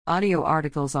Audio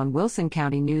articles on Wilson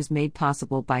County News made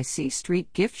possible by C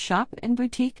Street Gift Shop and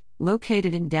Boutique,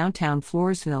 located in downtown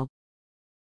Floresville.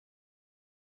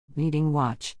 Meeting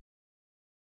Watch.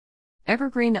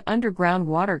 Evergreen Underground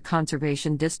Water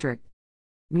Conservation District.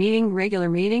 Regular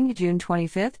meeting, June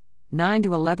 25, 9 to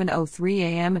 11:03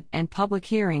 a.m. and public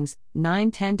hearings,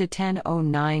 9:10 to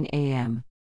 10:09 a.m.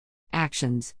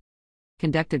 Actions.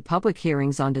 Conducted public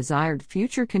hearings on desired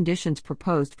future conditions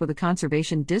proposed for the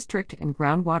Conservation District and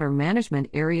groundwater management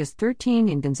areas 13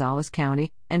 in Gonzales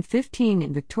County and 15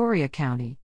 in Victoria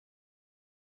County.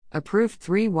 Approved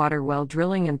 3 water well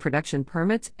drilling and production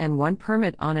permits and 1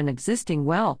 permit on an existing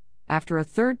well, after a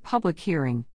third public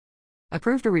hearing.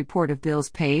 Approved a report of bills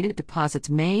paid,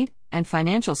 deposits made, and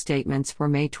financial statements for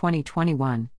May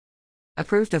 2021.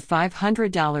 Approved a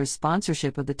 $500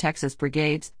 sponsorship of the Texas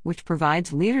Brigades, which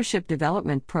provides leadership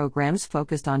development programs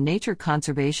focused on nature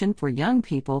conservation for young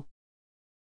people.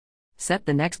 Set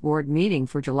the next board meeting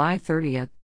for July 30th.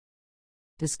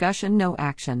 Discussion, no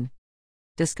action.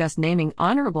 Discuss naming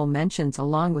honorable mentions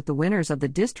along with the winners of the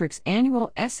district's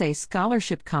annual essay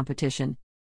scholarship competition.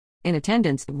 In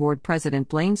attendance, Board President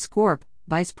Blaine Scorp,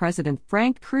 Vice President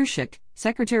Frank Krushik,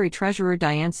 Secretary-Treasurer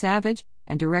Diane Savage,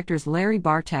 and Directors Larry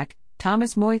Bartek,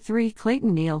 Thomas Moy III,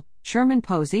 Clayton Neal, Sherman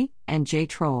Posey, and Jay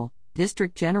Troll,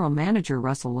 District General Manager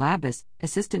Russell Labus,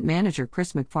 Assistant Manager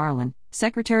Chris McFarland,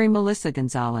 Secretary Melissa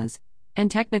Gonzalez,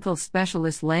 and Technical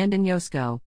Specialist Landon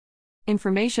Yosko.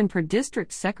 Information per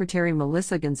District Secretary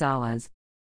Melissa Gonzalez.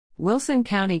 Wilson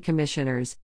County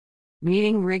Commissioners.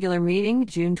 Regular meeting,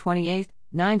 June 28,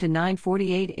 9 to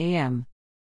 9:48 a.m.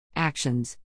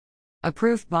 Actions.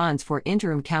 Approved bonds for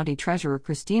Interim County Treasurer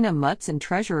Christina Mutz and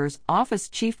Treasurer's Office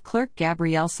Chief Clerk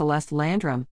Gabrielle Celeste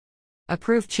Landrum.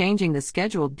 Approved changing the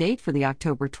scheduled date for the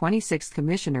October 26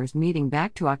 Commissioners' meeting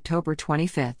back to October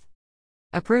 25.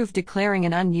 Approved declaring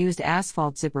an unused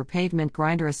asphalt zipper pavement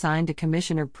grinder assigned to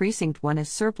Commissioner Precinct 1 as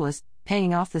surplus,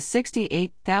 paying off the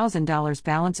 $68,000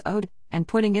 balance owed, and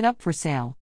putting it up for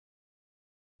sale.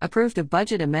 Approved a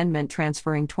budget amendment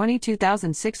transferring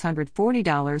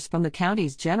 $22,640 from the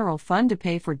county's general fund to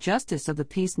pay for Justice of the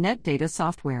Peace Net data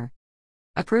software.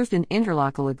 Approved an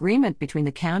interlocal agreement between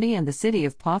the county and the city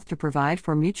of Poth to provide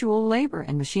for mutual labor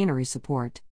and machinery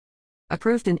support.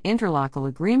 Approved an interlocal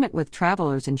agreement with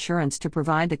Travelers Insurance to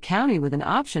provide the county with an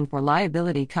option for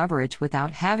liability coverage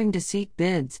without having to seek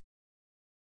bids.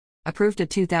 Approved a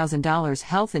 $2,000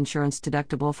 health insurance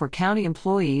deductible for county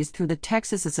employees through the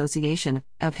Texas Association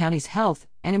of Counties Health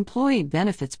and Employee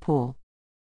Benefits Pool.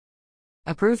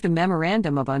 Approved a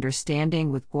memorandum of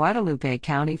understanding with Guadalupe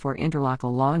County for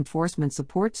interlocal law enforcement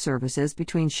support services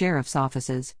between sheriff's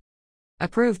offices.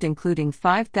 Approved including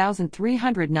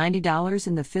 $5,390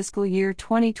 in the fiscal year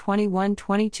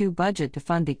 2021-22 budget to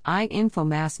fund the iInfo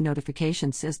mass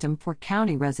notification system for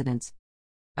county residents.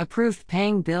 Approved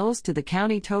paying bills to the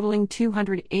county totaling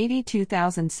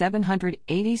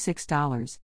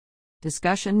 $282,786.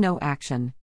 Discussion, no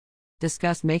action.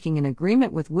 Discuss making an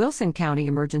agreement with Wilson County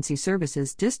Emergency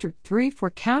Services District 3 for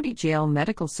county jail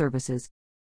medical services.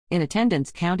 In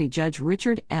attendance, County Judge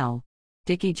Richard L.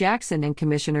 Dickey Jackson and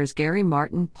Commissioners Gary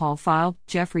Martin, Paul File,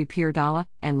 Jeffrey Pierdala,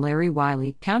 and Larry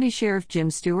Wiley, County Sheriff Jim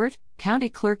Stewart, County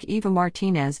Clerk Eva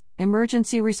Martinez,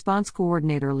 Emergency Response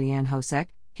Coordinator Leanne Hosek,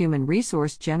 Human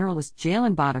Resource Generalist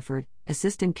Jalen Bodiford,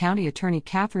 Assistant County Attorney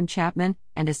Catherine Chapman,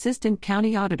 and Assistant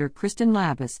County Auditor Kristen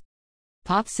Labus.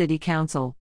 Poth City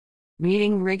Council.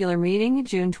 Regular meeting,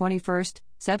 June 21,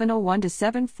 7:01 to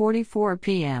 7:44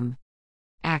 p.m.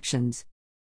 Actions.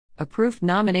 Approved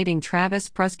nominating Travis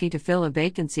Prusky to fill a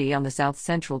vacancy on the South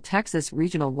Central Texas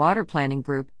Regional Water Planning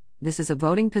Group. This is a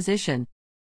voting position.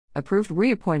 Approved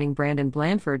reappointing Brandon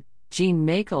Blandford, Gene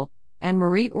Makel, and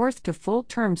Marie Orth to full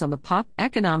terms on the Poth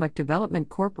Economic Development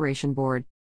Corporation Board.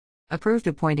 Approved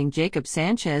appointing Jacob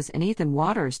Sanchez and Ethan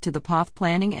Waters to the Poth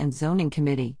Planning and Zoning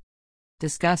Committee.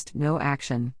 Discussed, no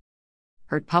action.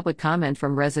 Heard public comment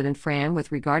from resident Fran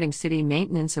with regarding city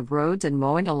maintenance of roads and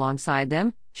mowing alongside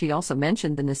them. She also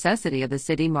mentioned the necessity of the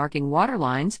city marking water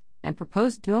lines and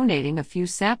proposed donating a few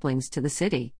saplings to the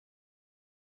city.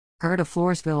 Heard a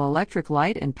Floresville Electric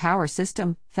Light and Power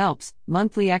System, Phelps,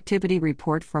 monthly activity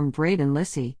report from Braden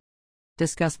Lissy.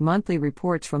 Discuss monthly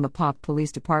reports from the Poth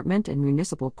Police Department and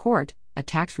Municipal Court, a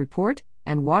tax report,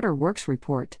 and Water Works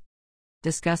report.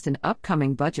 Discussed an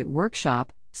upcoming budget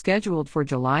workshop, scheduled for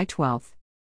July 12.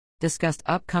 Discussed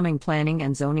upcoming Planning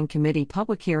and Zoning Committee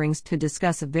public hearings to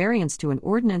discuss a variance to an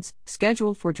ordinance,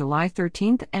 scheduled for July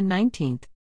 13 and 19.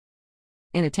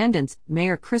 In attendance,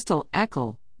 Mayor Crystal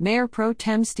Eckel, Mayor Pro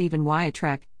Tem Stephen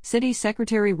Wyatrek, City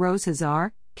Secretary Rose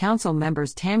Hazar, Council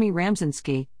members Tammy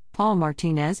Ramzinski, Paul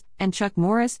Martinez, and Chuck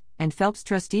Morris, and Phelps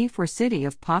trustee for City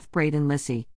of Poth Braden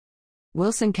Lissy.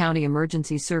 Wilson County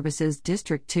Emergency Services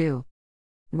District 2.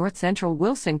 North Central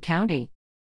Wilson County.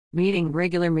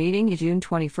 Regular meeting June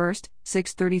 21,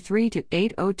 6:33 to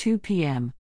 8:02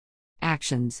 p.m.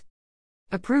 Actions.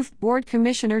 Approved Board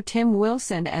Commissioner Tim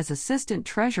Wilson as Assistant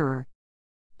Treasurer.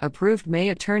 Approved May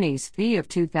attorney's fee of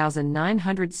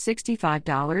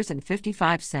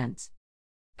 $2,965.55.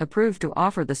 Approved to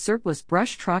offer the surplus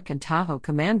brush truck and Tahoe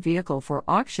Command vehicle for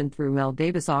auction through Mel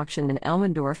Davis Auction in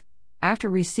Elmendorf,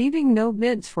 after receiving no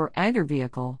bids for either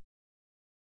vehicle.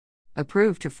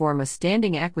 Approved to form a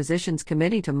standing acquisitions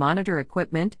committee to monitor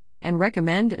equipment and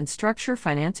recommend and structure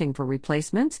financing for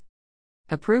replacements.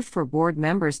 Approved for board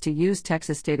members to use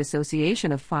Texas State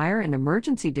Association of Fire and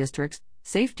Emergency Districts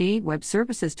Safety Web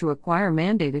Services to acquire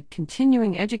mandated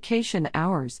continuing education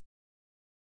hours.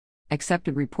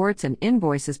 Accepted reports and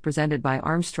invoices presented by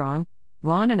Armstrong,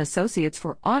 Vaughn and Associates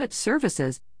for audit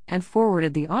services, and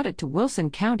forwarded the audit to Wilson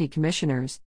County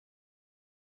Commissioners.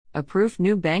 Approved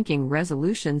new banking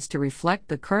resolutions to reflect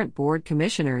the current board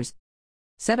commissioners.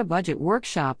 Set a budget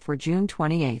workshop for June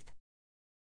 28.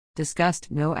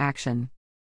 Discussed no action.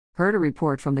 Heard a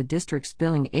report from the district's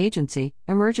billing agency,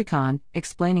 Emergicon,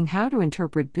 explaining how to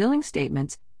interpret billing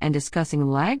statements and discussing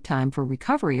lag time for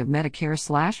recovery of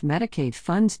Medicare/Medicaid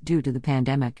funds due to the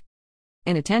pandemic.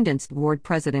 In attendance, Board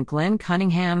President Glenn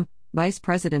Cunningham, Vice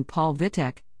President Paul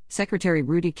Vitek, Secretary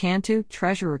Rudy Cantu,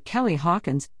 Treasurer Kelly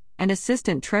Hawkins, and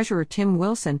Assistant Treasurer Tim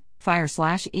Wilson,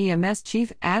 Fire/EMS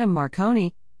Chief Adam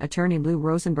Marconi, Attorney Lou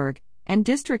Rosenberg, and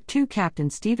District 2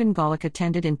 Captain Stephen Golick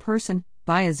attended in person.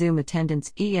 Via Zoom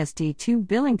attendance ESD2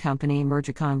 Billing Company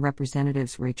Emergicon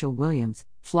representatives Rachel Williams,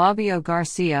 Flavio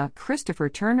Garcia, Christopher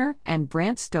Turner, and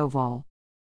Brant Stovall.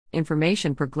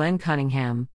 Information per Glenn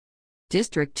Cunningham.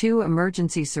 District 2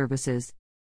 Emergency Services.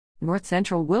 North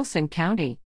Central Wilson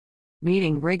County.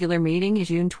 Regular meeting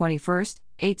June 21,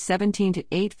 8:17 to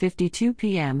 8:52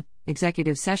 p.m.,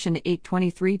 executive session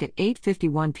 8:23 to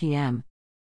 8:51 p.m.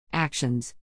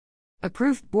 Actions.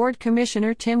 Approved Board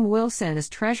Commissioner Tim Wilson as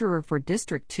Treasurer for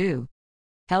District 2.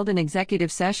 Held an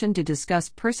executive session to discuss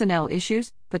personnel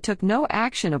issues, but took no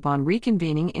action upon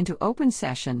reconvening into open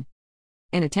session.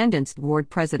 In attendance,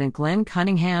 Board President Glenn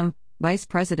Cunningham, Vice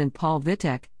President Paul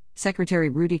Vitek, Secretary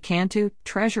Rudy Cantu,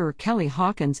 Treasurer Kelly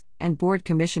Hawkins, and Board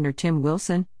Commissioner Tim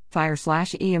Wilson,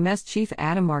 Fire/EMS Chief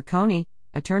Adam Marconi,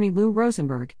 Attorney Lou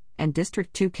Rosenberg, and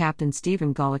District 2 Captain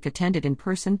Stephen Golick attended in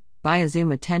person. Via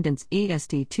Zoom attendance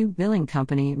ESD2 Billing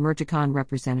Company Emergicon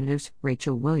representatives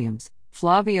Rachel Williams,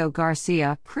 Flavio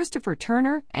Garcia, Christopher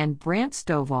Turner, and Brant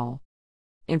Stovall.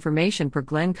 Information per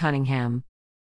Glenn Cunningham.